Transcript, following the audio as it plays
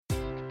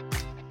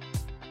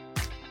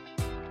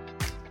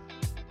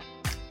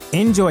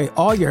Enjoy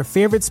all your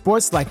favorite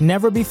sports like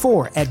never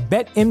before at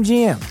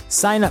BetMGM.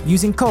 Sign up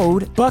using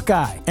code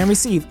Buckeye and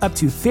receive up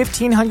to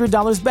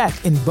 $1,500 back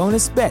in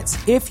bonus bets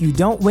if you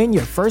don't win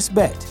your first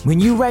bet. When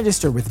you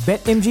register with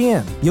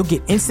BetMGM, you'll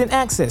get instant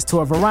access to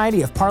a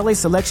variety of parlay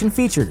selection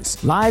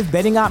features, live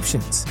betting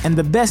options, and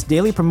the best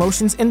daily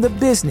promotions in the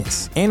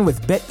business. And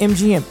with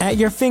BetMGM at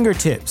your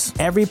fingertips,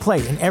 every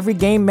play and every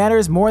game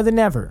matters more than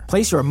ever.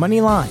 Place your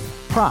money line,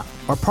 prop,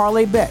 or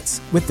parlay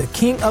bets with the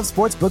king of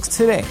sportsbooks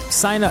today.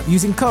 Sign up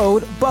using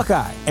code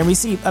Buckeye and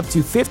receive up to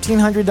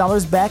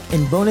 $1,500 back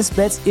in bonus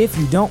bets if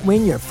you don't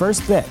win your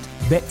first bet.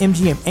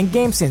 BetMGM and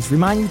GameSense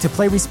remind you to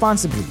play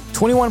responsibly.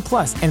 21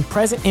 plus and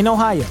present in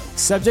Ohio,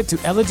 subject to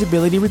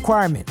eligibility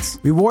requirements.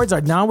 Rewards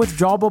are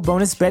non-withdrawable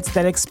bonus bets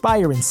that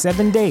expire in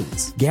 7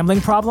 days. Gambling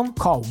problem?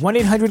 Call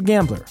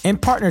 1-800-GAMBLER. In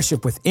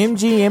partnership with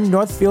MGM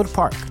Northfield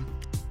Park.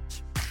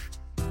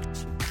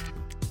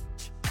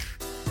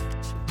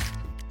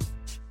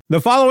 The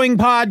following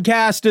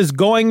podcast is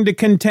going to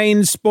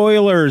contain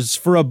spoilers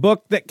for a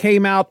book that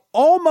came out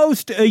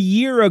almost a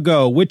year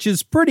ago, which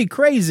is pretty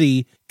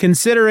crazy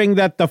considering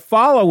that the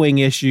following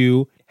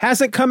issue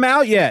hasn't come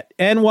out yet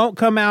and won't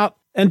come out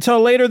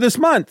until later this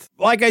month.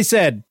 Like I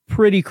said,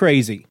 pretty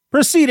crazy.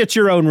 Proceed at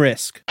your own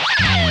risk.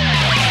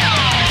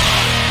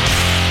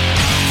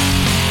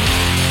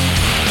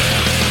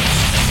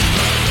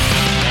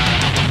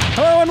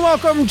 Hello and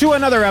welcome to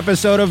another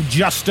episode of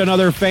Just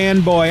Another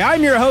Fanboy.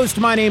 I'm your host,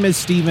 my name is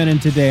Steven,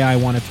 and today I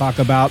want to talk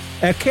about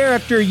a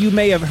character you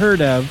may have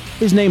heard of.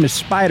 His name is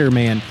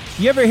Spider-Man.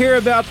 You ever hear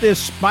about this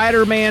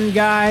Spider-Man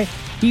guy?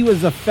 He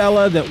was a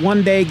fella that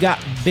one day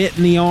got bit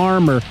in the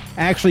arm, or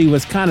actually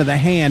was kind of the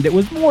hand. It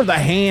was more the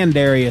hand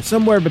area,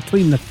 somewhere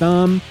between the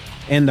thumb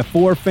and the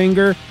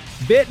forefinger,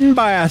 bitten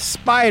by a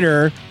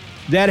spider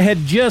that had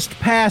just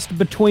passed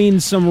between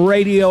some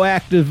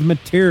radioactive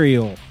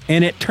material,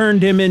 and it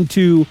turned him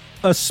into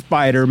a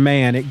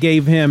Spider-Man. It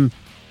gave him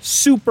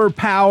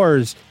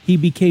superpowers. He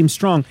became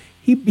strong.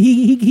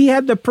 He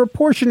had the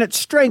proportionate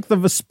strength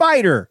of a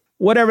spider,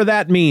 whatever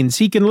that means.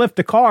 He can lift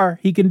a car.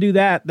 He can do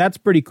that. That's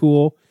pretty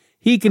cool.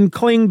 He can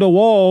cling to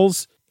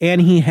walls, and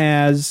he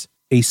has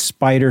a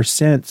spider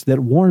sense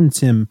that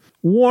warns him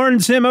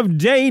of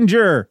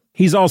danger.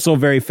 He's also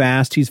very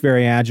fast. He's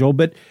very agile.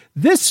 But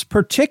this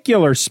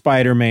particular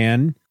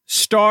Spider-Man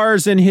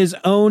stars in his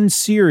own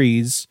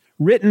series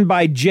written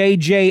by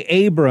J.J.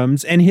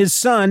 Abrams and his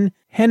son,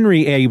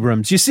 Henry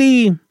Abrams. You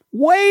see,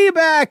 way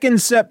back in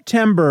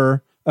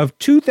September of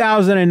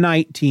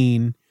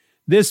 2019,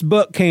 this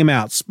book came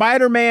out,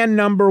 Spider-Man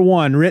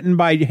 #1, written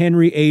by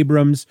Henry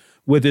Abrams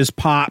with his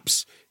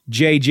pops,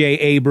 J.J.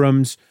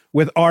 Abrams,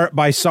 with art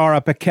by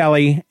Sara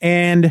Pichelli.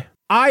 And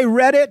I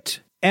read it,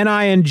 and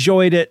I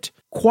enjoyed it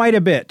quite a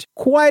bit,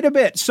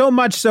 so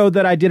much so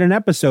that I did an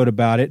episode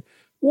about it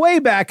way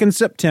back in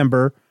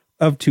September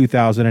of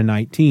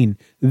 2019.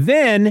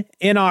 Then,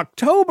 in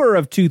October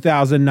of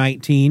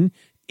 2019,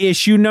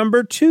 issue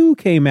 #2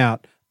 came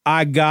out.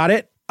 I got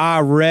it, I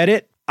read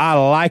it, I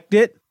liked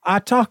it, I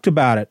talked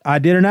about it, I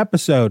did an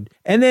episode.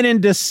 And then in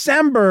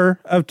December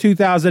of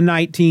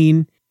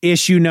 2019,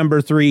 issue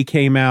 #3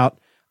 came out.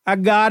 I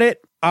got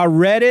it, I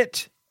read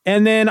it,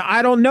 and then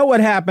I don't know what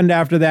happened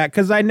after that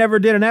because I never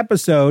did an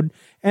episode.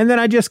 And then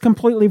I just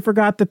completely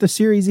forgot that the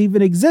series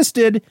even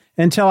existed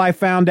until I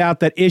found out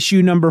that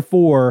issue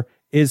 #4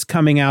 is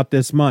coming out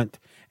this month.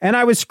 And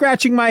I was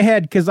scratching my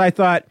head because I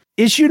thought,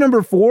 issue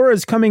 #4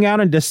 is coming out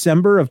in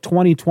December of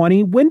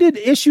 2020. When did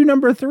issue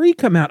 #3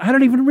 come out? I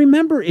don't even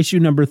remember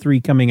issue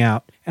 #3 coming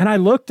out. And I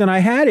looked and I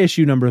had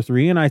issue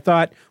 #3 and I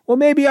thought, well,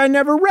 maybe I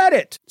never read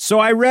it. So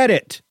I read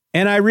it.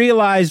 And I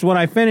realized when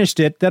I finished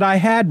it that I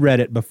had read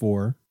it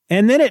before.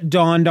 And then it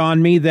dawned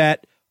on me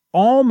that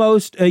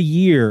almost a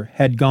year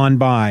had gone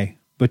by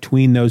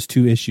between those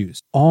two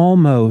issues.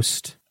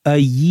 Almost a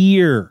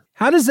year.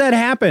 How does that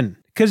happen?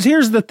 Because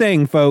here's the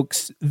thing,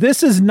 folks.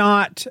 This is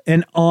not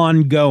an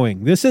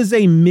ongoing. This is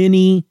a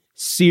mini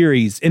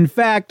series. In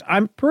fact,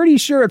 I'm pretty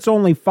sure it's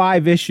only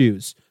 5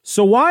 issues.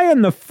 So why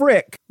in the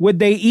frick would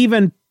they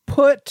even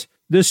put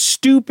the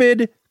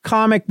stupid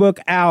comic book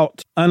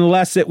out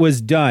unless it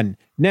was done?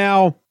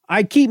 Now,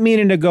 I keep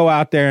meaning to go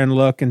out there and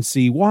look and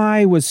see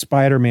why was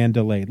Spider-Man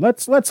delayed.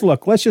 Let's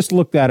look. Let's just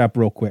look that up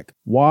real quick.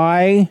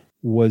 Why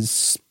was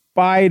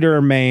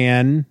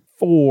Spider-Man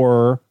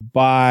 4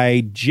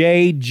 by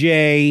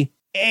J.J.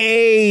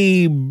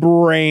 Abrams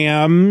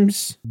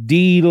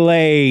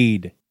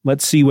delayed?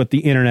 Let's see what the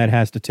internet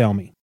has to tell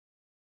me.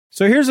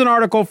 So here's an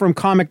article from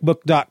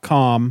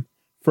comicbook.com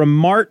from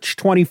March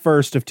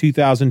 21st of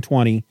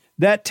 2020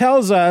 that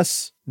tells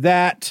us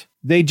that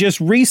they just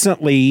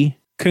recently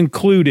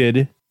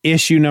concluded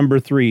issue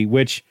 #3,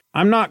 which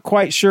I'm not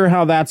quite sure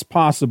how that's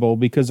possible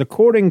because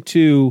according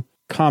to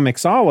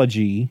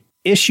Comixology,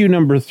 issue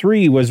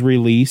 #3 was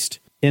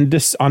released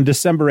on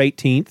December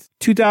 18th,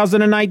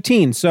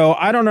 2019. So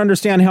I don't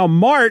understand how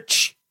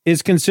March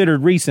is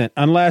considered recent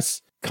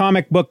unless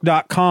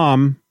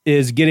comicbook.com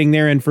is getting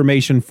their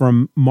information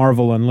from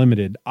Marvel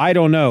Unlimited. I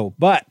don't know.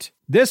 But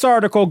this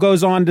article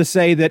goes on to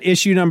say that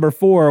issue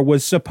 #4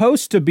 was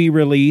supposed to be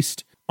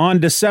released on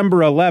December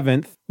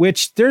 11th,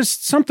 which there's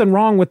something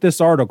wrong with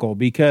this article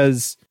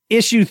because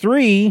issue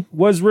 3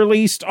 was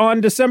released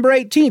on December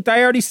 18th.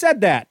 I already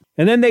said that.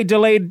 And then they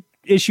delayed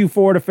issue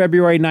 4 to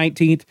February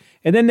 19th.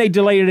 And then they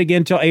delayed it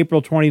again till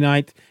April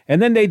 29th.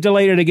 And then they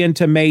delayed it again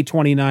to May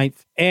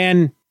 29th.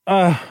 And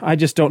I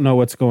just don't know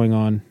what's going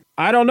on.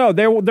 I don't know.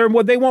 They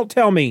won't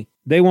tell me.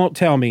 They won't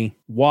tell me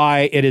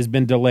why it has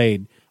been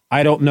delayed.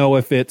 I don't know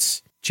if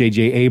it's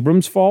J.J.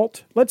 Abrams'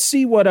 fault. Let's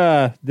see what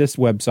this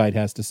website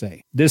has to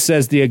say. This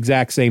says the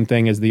exact same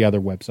thing as the other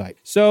website.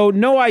 So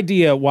no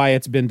idea why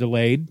it's been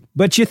delayed.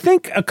 But you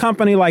think a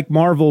company like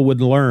Marvel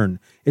would learn.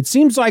 It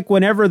seems like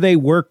whenever they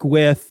work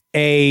with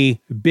a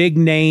big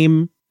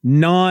name,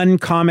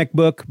 non-comic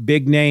book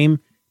big name,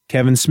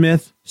 Kevin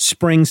Smith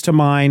springs to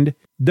mind.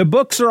 The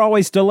books are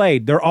always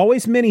delayed. They're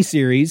always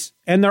miniseries,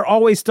 and they're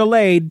always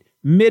delayed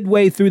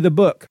midway through the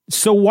book.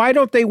 So why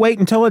don't they wait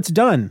until it's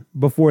done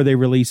before they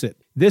release it?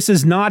 This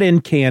is not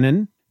in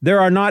canon. There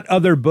are not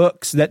other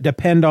books that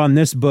depend on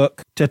this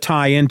book to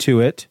tie into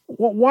it.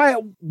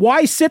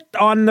 Why sit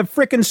on the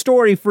frickin'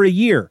 story for a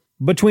year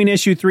between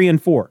issue 3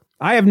 and 4?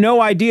 I have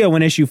no idea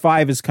when issue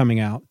 5 is coming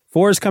out.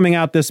 4 is coming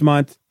out this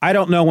month. I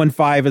don't know when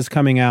 5 is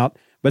coming out.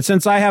 But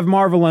since I have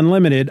Marvel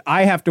Unlimited,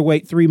 I have to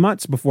wait 3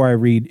 months before I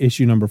read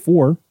issue number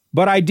 4.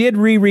 But I did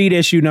reread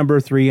issue number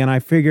 3, and I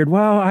figured,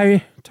 well,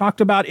 I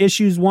talked about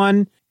issues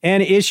 1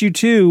 and issue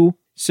 2,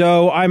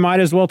 so I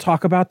might as well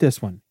talk about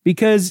this one.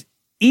 Because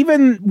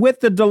even with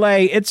the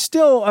delay, it's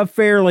still a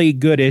fairly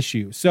good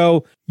issue.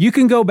 So you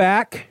can go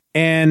back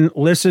and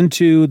listen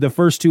to the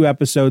first 2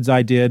 episodes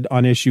I did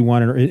on issue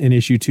 1 or in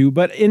issue 2.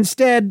 But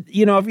instead,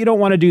 if you don't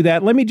want to do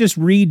that, let me just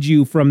read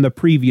you from the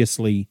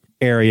previously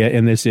area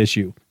in this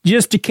issue,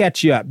 just to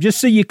catch you up, just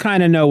so you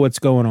kind of know what's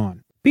going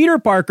on. Peter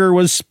Parker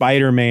was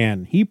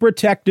Spider-Man. He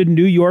protected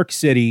New York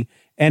City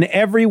and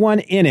everyone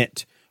in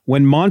it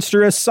when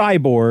monstrous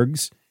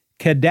cyborgs,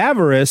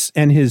 Cadaverous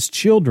and his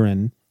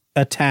children,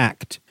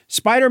 attacked.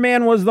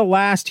 Spider-Man was the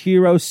last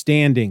hero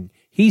standing.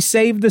 He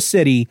saved the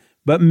city,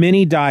 but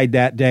many died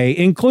that day,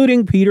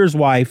 including Peter's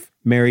wife,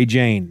 Mary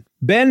Jane.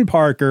 Ben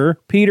Parker,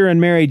 Peter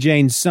and Mary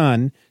Jane's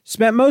son,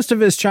 spent most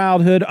of his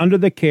childhood under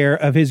the care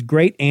of his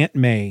great Aunt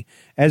May,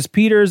 as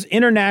Peter's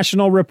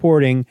international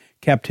reporting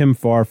kept him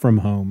far from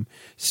home.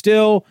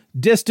 Still,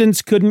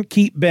 distance couldn't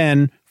keep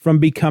Ben from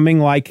becoming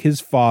like his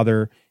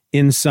father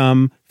in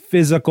some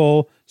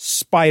physical,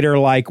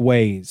 spider-like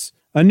ways.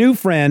 A new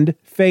friend,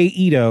 Faye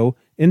Ito,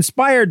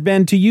 inspired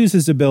Ben to use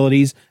his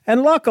abilities,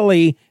 and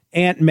luckily,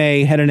 Aunt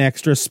May had an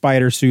extra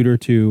spider suit or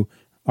two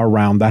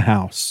around the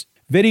house.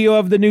 Video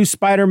of the new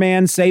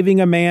Spider-Man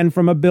saving a man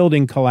from a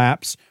building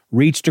collapse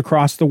reached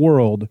across the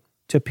world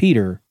to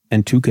Peter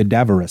and to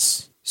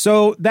Cadaverous.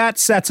 So that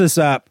sets us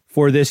up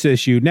for this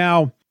issue.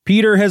 Now,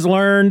 Peter has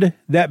learned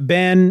that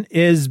Ben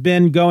has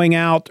been going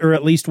out, or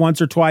at least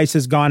once or twice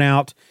has gone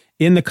out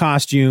in the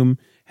costume,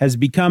 has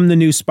become the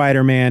new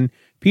Spider-Man.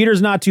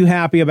 Peter's not too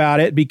happy about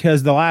it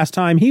because the last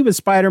time he was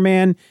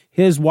Spider-Man,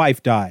 his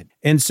wife died.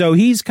 And so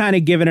he's kind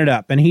of given it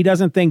up, and he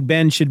doesn't think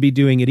Ben should be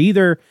doing it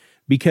either,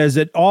 because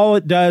all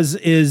it does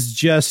is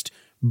just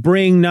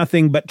bring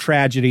nothing but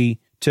tragedy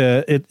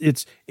to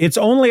it. It's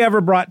only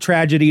ever brought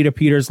tragedy to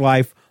Peter's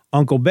life.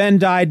 Uncle Ben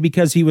died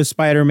because he was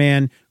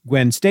Spider-Man.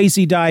 Gwen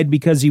Stacy died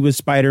because he was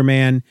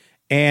Spider-Man.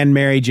 And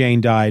Mary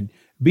Jane died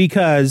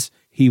because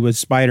he was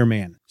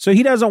Spider-Man. So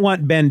he doesn't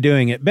want Ben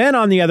doing it. Ben,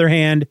 on the other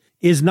hand,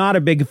 is not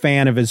a big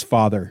fan of his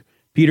father.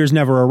 Peter's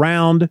never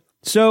around.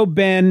 So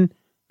Ben,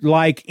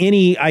 like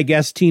any, I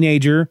guess,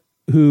 teenager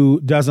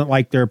who doesn't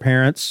like their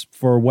parents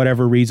for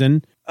whatever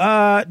reason,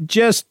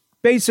 just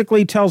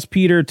basically tells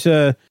Peter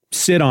to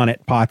sit on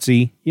it,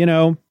 Potsy,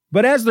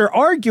 But as they're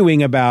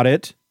arguing about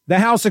it, the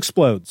house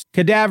explodes.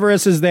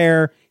 Cadaverous is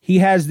there. He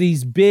has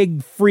these big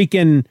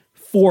freaking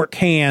fork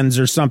hands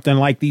or something,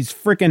 like these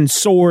freaking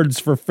swords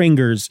for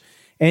fingers.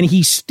 And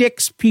he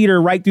sticks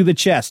Peter right through the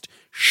chest.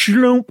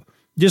 Shloomp,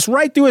 just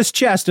right through his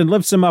chest, and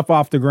lifts him up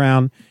off the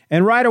ground.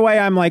 And right away,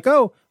 I'm like,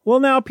 oh, well,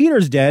 now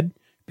Peter's dead.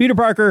 Peter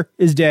Parker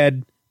is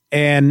dead.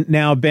 And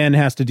now Ben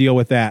has to deal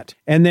with that.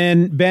 And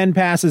then Ben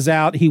passes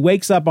out. He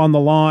wakes up on the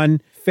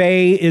lawn.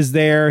 Faye is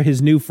there, his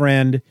new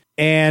friend.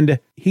 And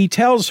he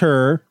tells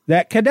her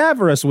that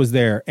Cadaverous was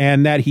there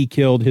and that he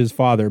killed his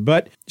father.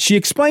 But she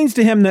explains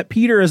to him that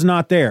Peter is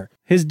not there.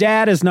 His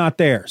dad is not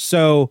there.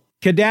 So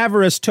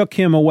Cadaverous took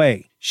him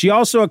away. She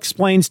also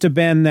explains to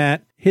Ben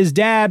that his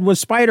dad was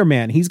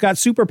Spider-Man. He's got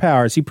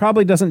superpowers. He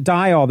probably doesn't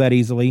die all that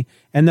easily.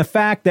 And the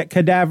fact that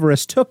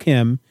Cadaverous took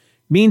him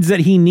means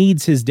that he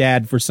needs his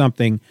dad for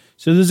something.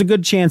 So there's a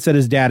good chance that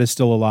his dad is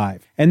still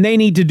alive. And they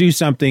need to do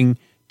something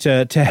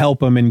to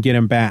help him and get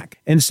him back.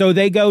 And so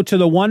they go to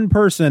the one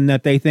person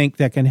that they think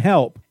that can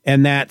help,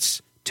 and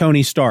that's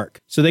Tony Stark.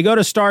 So they go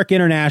to Stark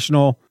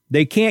International.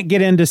 They can't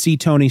get in to see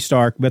Tony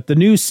Stark, but the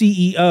new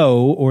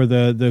CEO, or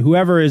the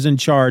whoever is in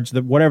charge,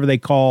 whatever they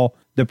call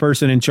the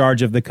person in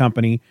charge of the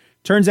company,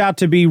 turns out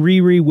to be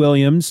Riri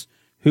Williams,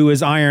 who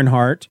is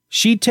Ironheart.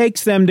 She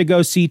takes them to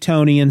go see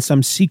Tony in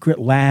some secret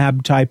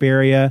lab type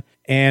area.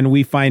 And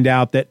we find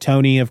out that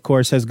Tony, of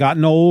course, has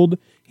gotten old.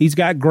 He's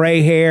got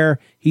gray hair.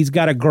 He's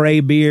got a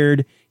gray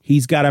beard.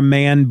 He's got a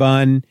man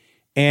bun,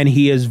 and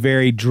he is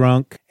very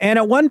drunk. And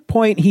at one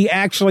point, he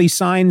actually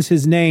signs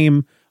his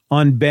name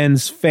on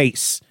Ben's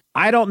face.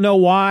 I don't know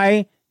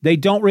why. They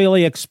don't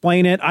really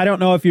explain it. I don't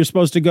know if you're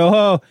supposed to go,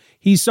 oh,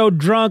 he's so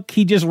drunk,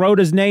 he just wrote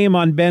his name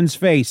on Ben's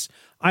face.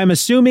 I'm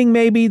assuming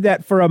maybe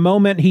that for a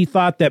moment he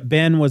thought that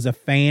Ben was a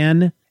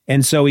fan,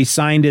 and so he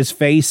signed his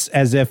face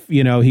as if,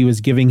 you know, he was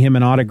giving him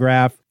an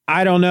autograph.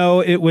 I don't know.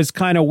 It was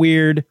kind of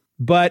weird,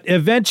 but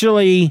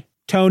eventually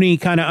Tony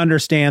kind of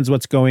understands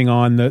what's going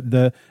on.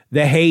 The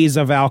haze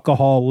of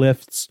alcohol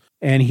lifts,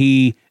 and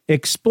he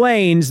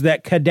explains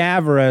that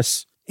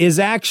Cadaverous is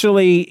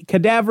actually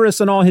Cadaverous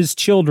and all his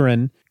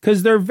children,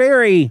 because they're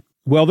they're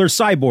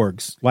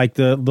cyborgs, like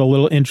the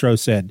little intro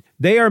said.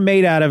 They are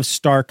made out of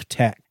Stark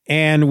tech.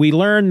 And we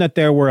learned that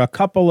there were a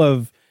couple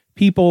of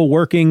people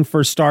working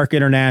for Stark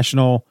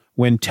International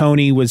when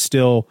Tony was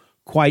still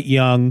quite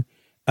young,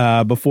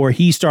 before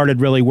he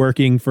started really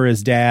working for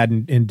his dad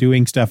and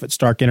doing stuff at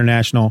Stark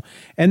International.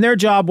 And their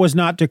job was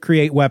not to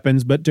create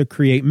weapons, but to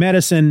create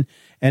medicine.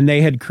 And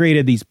they had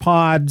created these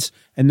pods,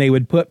 and they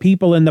would put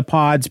people in the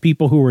pods,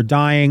 people who were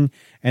dying,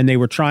 and they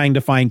were trying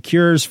to find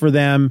cures for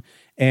them.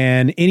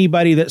 And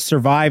anybody that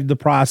survived the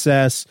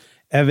process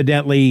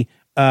evidently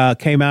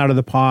came out of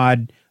the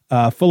pod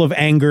full of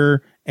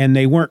anger, and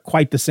they weren't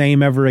quite the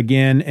same ever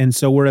again. And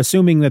so we're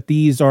assuming that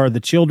these are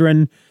the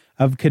children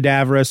of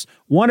Cadaverous.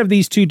 One of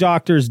these two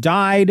doctors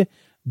died.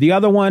 The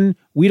other one,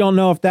 we don't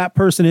know if that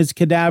person is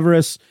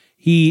Cadaverous.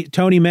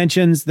 Tony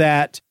mentions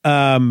that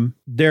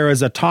there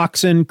is a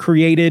toxin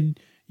created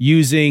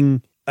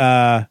using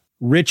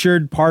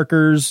Richard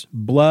Parker's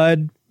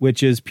blood,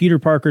 which is Peter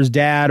Parker's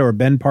dad or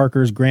Ben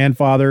Parker's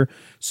grandfather.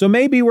 So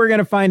maybe we're going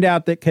to find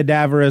out that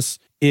Cadaverous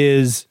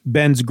is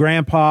Ben's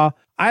grandpa.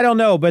 I don't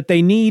know, but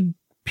they need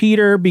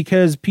Peter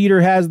because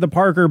Peter has the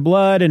Parker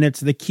blood, and it's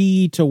the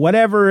key to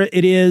whatever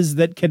it is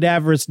that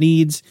Cadaverous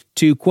needs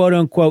to quote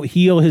unquote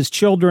heal his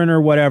children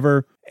or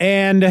whatever.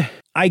 And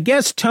I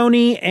guess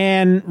Tony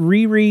and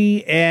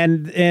Riri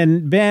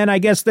and Ben, I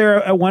guess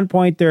they're at one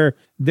point they're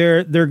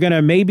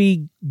gonna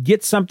maybe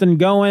get something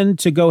going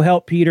to go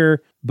help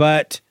Peter,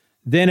 but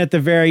then at the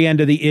very end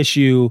of the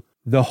issue,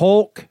 the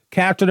Hulk,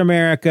 Captain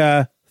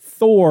America,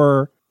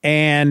 Thor,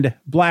 and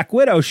Black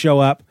Widow show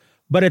up,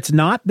 but it's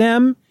not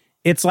them.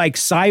 It's like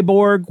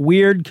cyborg,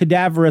 weird,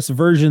 cadaverous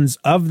versions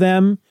of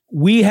them.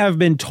 We have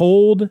been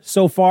told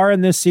so far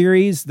in this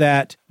series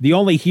that the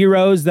only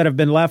heroes that have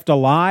been left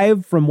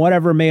alive from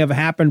whatever may have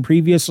happened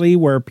previously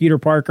were Peter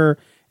Parker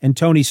and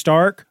Tony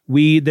Stark.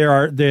 When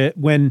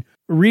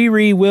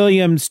Riri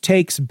Williams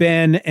takes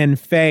Ben and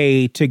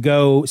Faye to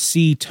go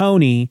see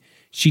Tony,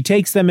 she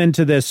takes them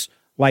into this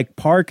like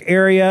park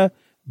area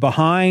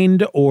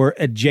behind or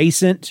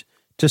adjacent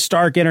to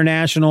Stark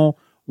International,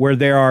 where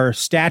there are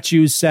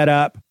statues set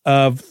up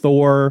of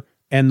Thor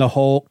and the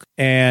Hulk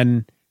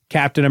and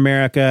Captain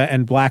America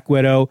and Black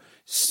Widow.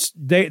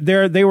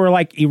 They were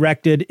like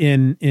erected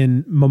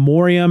in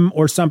memoriam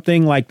or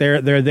something, like they're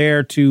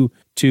there to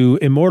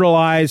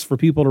immortalize for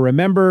people to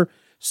remember.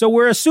 So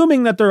we're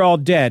assuming that they're all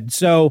dead.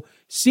 So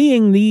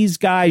seeing these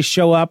guys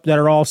show up that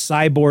are all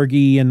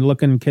cyborgy and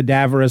looking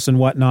cadaverous and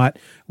whatnot,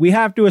 we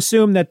have to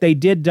assume that they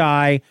did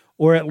die,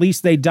 or at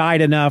least they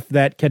died enough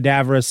that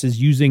Cadaverous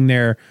is using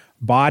their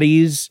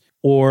bodies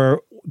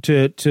or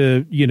to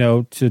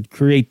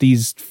create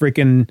these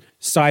freaking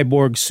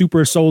cyborg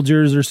super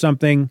soldiers or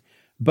something.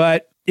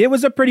 But it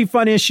was a pretty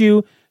fun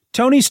issue.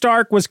 Tony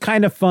Stark was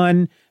kind of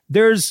fun.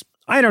 I'm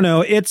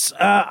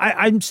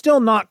still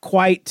not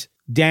quite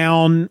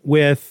down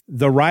with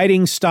the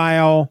writing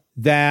style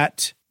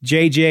that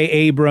J.J.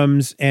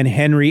 Abrams and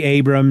Henry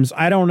Abrams.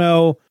 I don't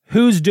know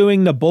who's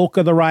doing the bulk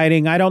of the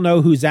writing. I don't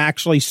know who's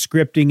actually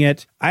scripting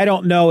it. I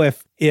don't know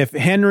if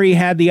Henry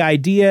had the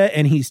idea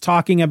and he's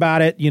talking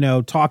about it,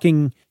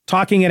 talking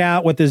it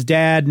out with his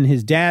dad, and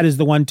his dad is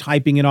the one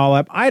typing it all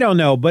up. I don't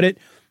know, but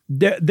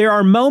there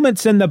are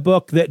moments in the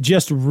book that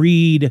just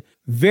read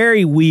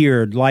very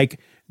weird, like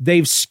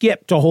they've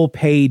skipped a whole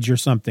page or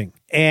something,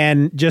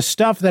 and just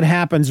stuff that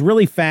happens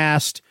really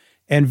fast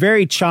and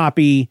very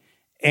choppy.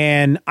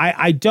 And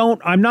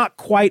I'm not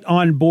quite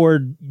on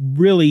board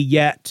really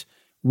yet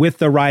with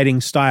the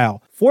writing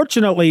style.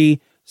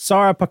 Fortunately,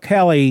 Sara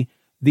Pichelli,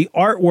 the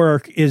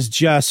artwork is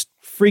just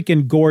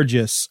freaking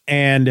gorgeous.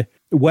 And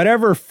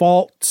whatever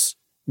faults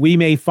we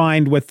may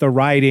find with the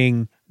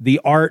writing, the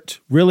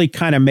art really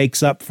kind of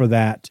makes up for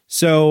that.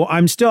 So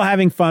I'm still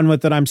having fun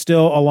with it. I'm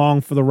still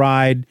along for the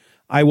ride.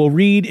 I will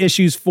read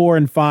issues 4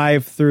 and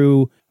 5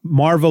 through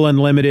Marvel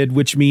Unlimited,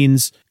 which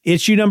means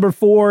issue number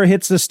 4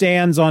 hits the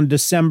stands on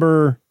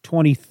December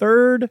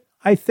 23rd,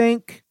 I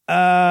think.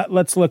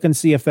 Let's look and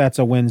see if that's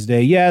a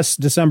Wednesday. Yes,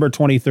 December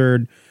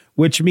 23rd,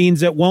 which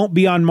means it won't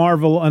be on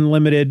Marvel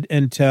Unlimited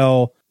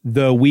until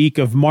the week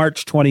of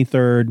March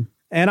 23rd.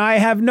 And I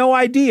have no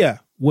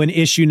idea when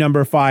issue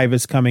number 5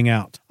 is coming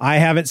out. I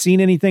haven't seen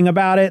anything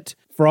about it.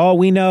 For all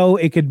we know,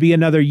 it could be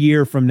another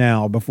year from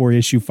now before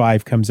issue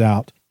 5 comes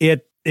out.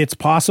 It's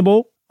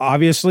possible.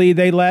 obviously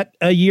they let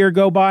a year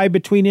go by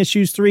between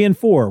issues 3 and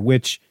 4,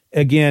 which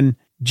again,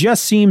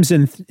 just seems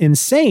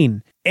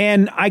insane.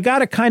 And I got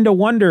to kind of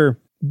wonder,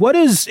 what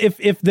is,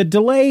 if the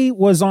delay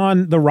was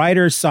on the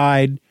writer's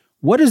side,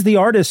 what does the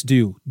artist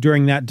do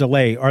during that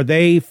delay? Are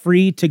they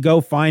free to go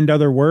find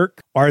other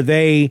work? Are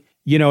they,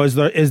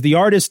 is the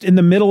artist in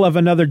the middle of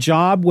another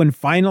job when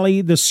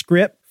finally the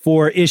script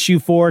for issue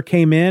 4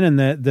 came in?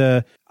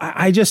 And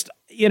I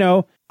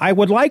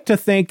would like to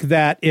think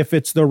that if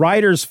it's the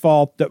writer's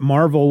fault, that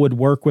Marvel would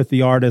work with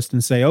the artist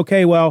and say,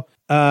 okay, well,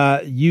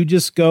 you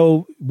just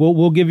go,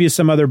 we'll give you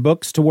some other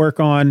books to work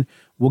on.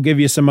 We'll give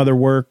you some other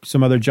work,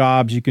 some other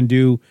jobs. You can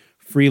do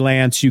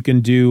freelance. You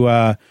can do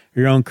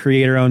your own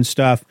creator-owned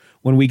stuff.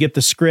 When we get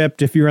the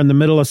script, if you're in the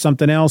middle of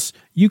something else,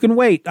 you can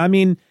wait. I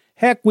mean,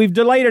 heck, we've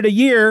delayed it a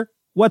year.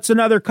 What's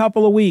another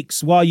couple of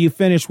weeks while you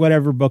finish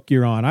whatever book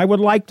you're on? I would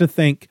like to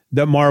think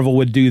that Marvel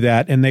would do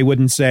that, and they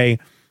wouldn't say,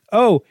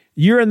 oh,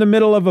 you're in the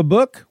middle of a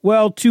book?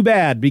 Well, too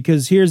bad,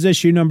 because here's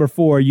issue number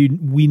 4.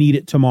 We need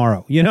it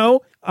tomorrow. Tomorrow.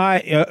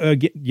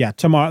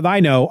 I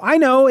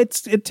know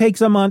it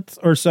takes a month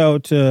or so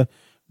to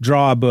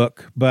draw a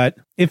book, but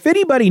if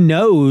anybody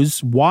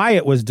knows why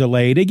it was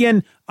delayed,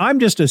 again, I'm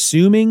just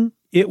assuming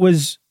it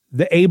was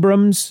the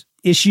Abrams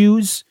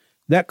issues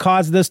that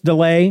caused this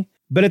delay.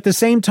 But at the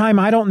same time,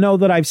 I don't know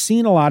that I've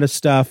seen a lot of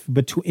stuff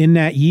in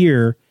that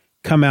year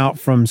come out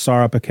from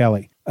Sara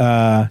Pichelli.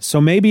 So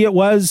maybe it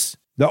was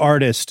the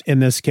artist in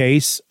this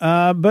case,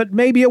 but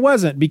maybe it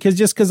wasn't, because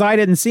just because I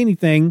didn't see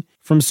anything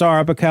from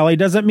Sara Pichelli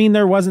doesn't mean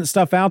there wasn't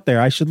stuff out there.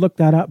 I should look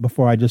that up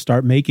before I just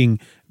start making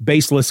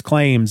baseless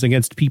claims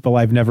against people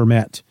I've never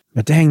met.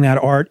 But dang, that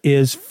art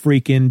is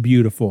freaking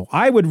beautiful.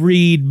 I would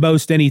read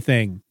most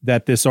anything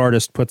that this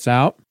artist puts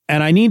out.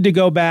 And I need to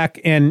go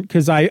back and,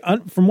 because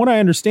from what I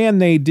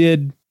understand, they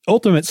did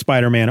Ultimate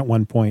Spider-Man at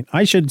one point.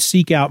 I should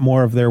seek out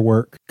more of their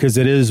work, because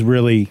it is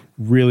really,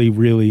 really,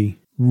 really,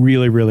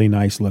 really, really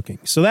nice looking.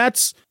 So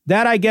that,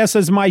 I guess,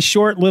 is my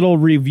short little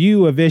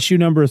review of issue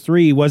number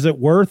 3. Was it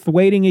worth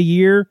waiting a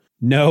year?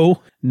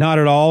 No, not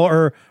at all.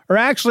 Or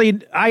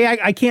actually,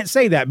 I can't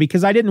say that,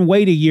 because I didn't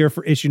wait a year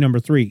for issue number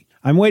 3.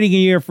 I'm waiting a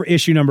year for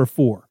issue number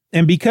 4.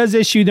 And because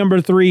issue number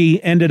 3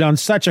 ended on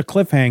such a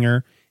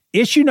cliffhanger,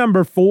 issue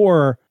number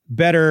 4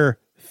 better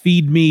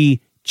feed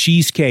me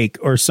cheesecake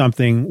or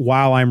something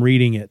while I'm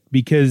reading it,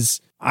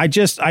 because I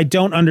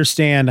don't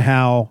understand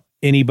how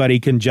anybody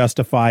can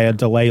justify a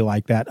delay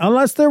like that.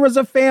 Unless there was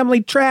a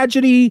family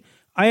tragedy.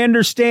 I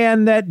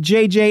understand that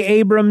J.J.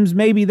 Abrams,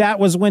 maybe that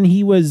was when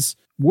he was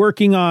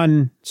working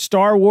on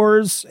Star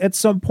Wars at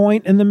some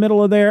point in the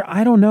middle of there.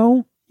 I don't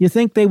know. You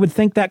think they would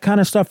think that kind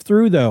of stuff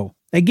through, though?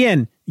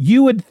 Again,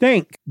 you would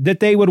think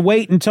that they would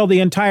wait until the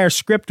entire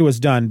script was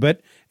done.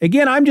 But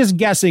again, I'm just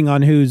guessing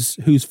on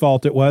whose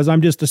fault it was.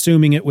 I'm just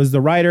assuming it was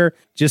the writer,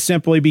 just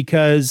simply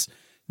because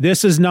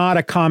this is not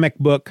a comic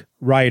book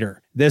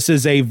writer. This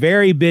is a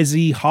very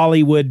busy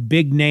Hollywood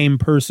big name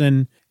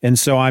person. And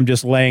so I'm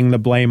just laying the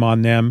blame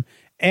on them.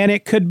 And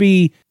it could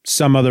be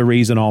some other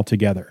reason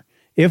altogether.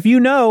 If you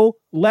know,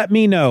 let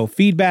me know.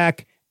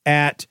 Feedback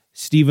at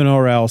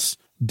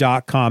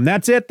StephenOrelse.com.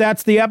 That's it.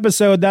 That's the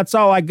episode. That's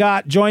all I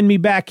got. Join me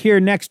back here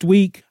next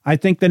week. I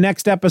think the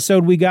next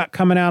episode we got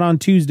coming out on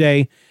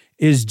Tuesday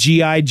is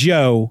G.I.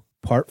 Joe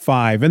Part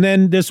 5. And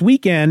then this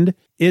weekend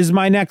is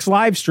my next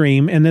live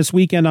stream. And this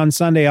weekend on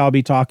Sunday, I'll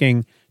be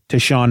talking to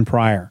Sean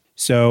Pryor.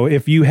 So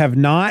if you have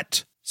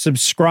not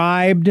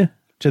subscribed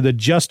to the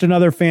Just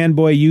Another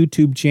Fanboy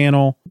YouTube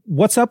channel,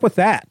 what's up with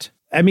that?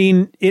 I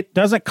mean, it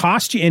doesn't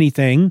cost you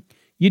anything.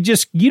 You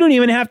don't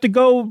even have to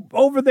go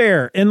over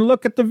there and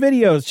look at the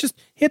videos. Just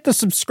hit the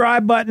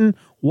subscribe button,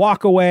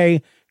 walk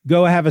away,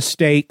 go have a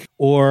steak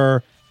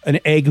or an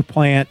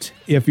eggplant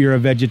if you're a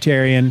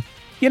vegetarian.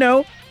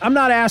 I'm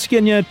not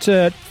asking you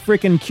to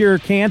freaking cure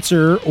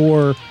cancer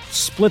or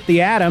split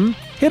the atom.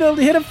 Hit a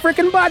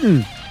freaking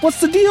button. What's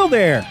the deal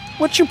there?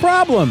 What's your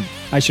problem?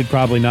 I should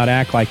probably not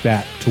act like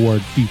that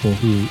toward people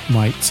who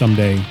might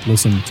someday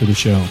listen to the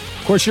show.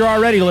 Of course, you're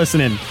already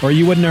listening, or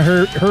you wouldn't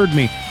have heard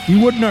me. You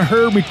wouldn't have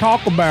heard me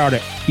talk about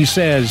it, he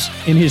says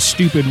in his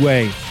stupid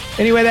way.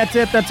 Anyway, that's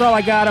it. That's all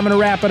I got. I'm going to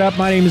wrap it up.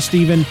 My name is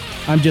Steven.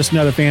 I'm just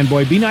another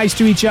fanboy. Be nice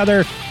to each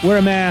other. Wear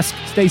a mask.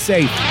 Stay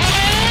safe.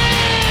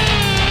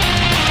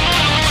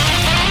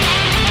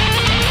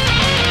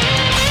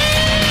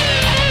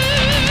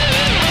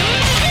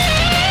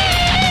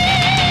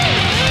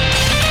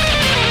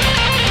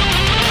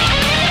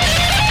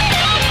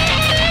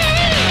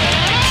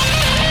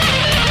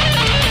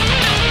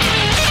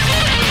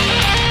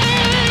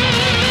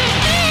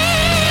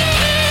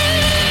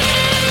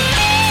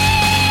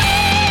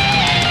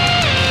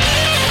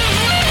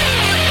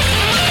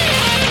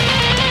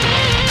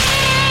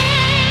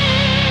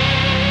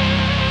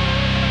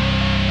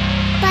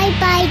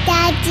 Bye-bye,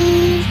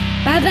 Daddy.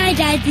 Bye-bye,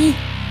 Daddy.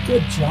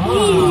 Good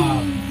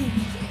job.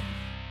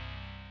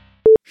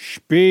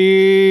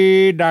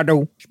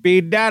 Speed-a-doo,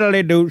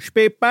 speed-daddly-doo,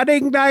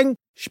 speed-ba-ding-dang,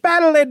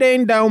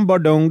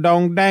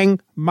 spaddly-ding-dong-ba-dong-dong-dang.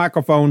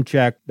 Microphone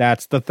check.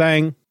 That's the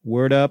thing.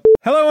 Word up.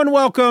 Hello and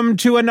welcome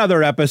to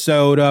another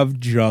episode of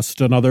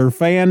Just Another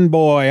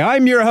Fanboy.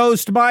 I'm your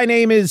host. My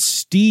name is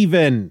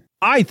Steven.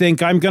 I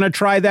think I'm going to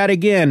try that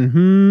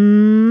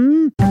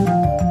again.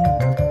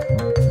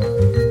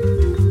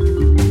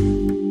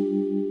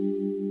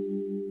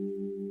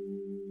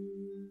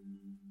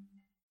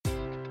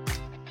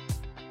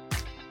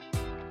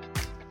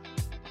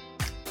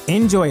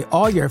 Enjoy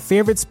all your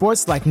favorite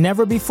sports like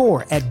never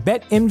before at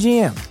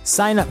BetMGM.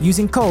 Sign up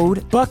using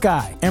code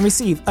Buckeye and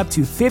receive up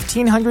to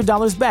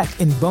 $1,500 back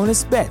in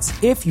bonus bets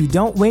if you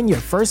don't win your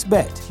first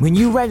bet. When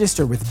you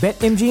register with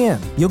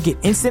BetMGM, you'll get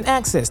instant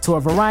access to a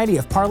variety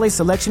of parlay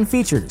selection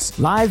features,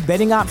 live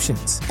betting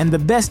options, and the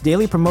best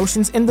daily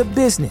promotions in the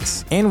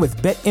business. And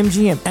with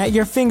BetMGM at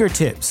your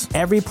fingertips,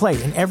 every play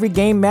and every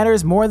game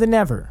matters more than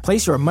ever.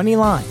 Place your money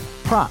line,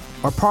 prop,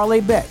 or parlay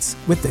bets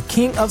with the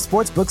king of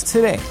sportsbooks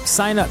today.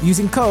 Sign up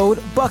using code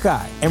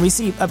Buckeye and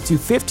receive up to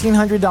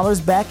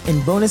 $1,500 back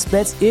in bonus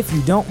bets if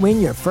you don't win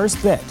your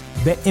first bet.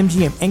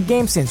 BetMGM and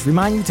GameSense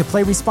remind you to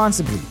play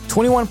responsibly.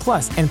 21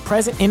 plus and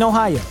present in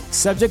Ohio,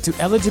 subject to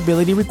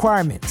eligibility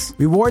requirements.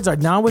 Rewards are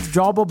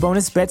non-withdrawable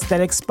bonus bets that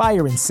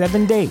expire in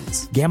 7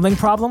 days. Gambling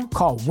problem?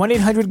 Call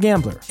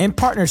 1-800-GAMBLER in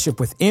partnership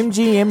with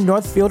MGM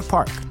Northfield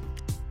Park.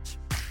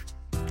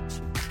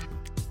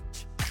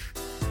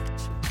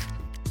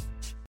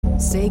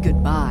 Say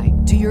goodbye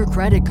to your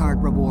credit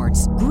card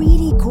rewards.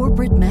 Greedy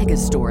corporate mega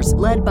stores,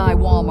 led by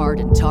Walmart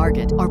and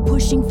Target, are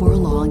pushing for a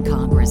law in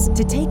Congress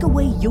to take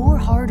away your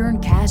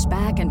hard-earned cash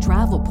back and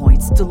travel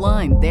points to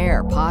line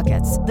their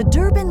pockets. The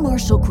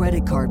Durbin-Marshall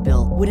credit card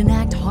bill would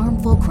enact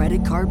harmful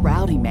credit card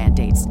routing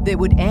mandates that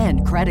would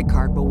end credit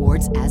card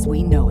rewards as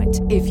we know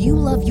it. If you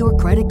love your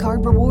credit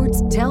card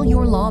rewards, tell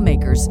your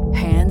lawmakers,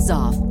 hands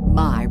off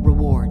my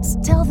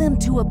rewards. Tell them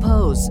to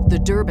oppose the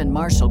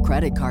Durbin-Marshall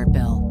credit card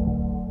bill.